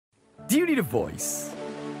Do you need a voice?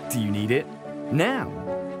 Do you need it now?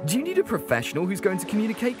 Do you need a professional who's going to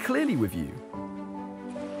communicate clearly with you?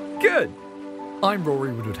 Good! I'm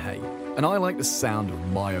Rory Woodward-Hay, and I like the sound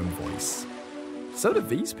of my own voice. So do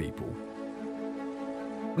these people.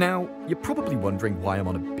 Now, you're probably wondering why I'm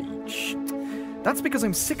on a beach. That's because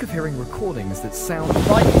I'm sick of hearing recordings that sound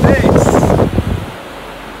like this!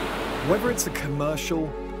 Whether it's a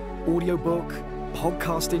commercial, audiobook,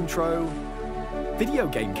 podcast intro, video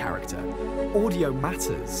game character, audio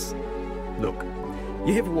matters. Look,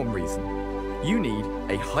 you're here for one reason. You need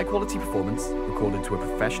a high-quality performance recorded to a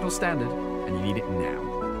professional standard, and you need it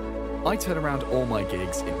now. I turn around all my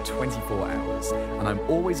gigs in 24 hours, and I'm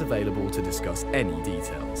always available to discuss any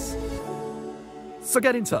details. So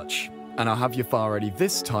get in touch, and I'll have your file ready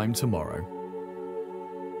this time tomorrow.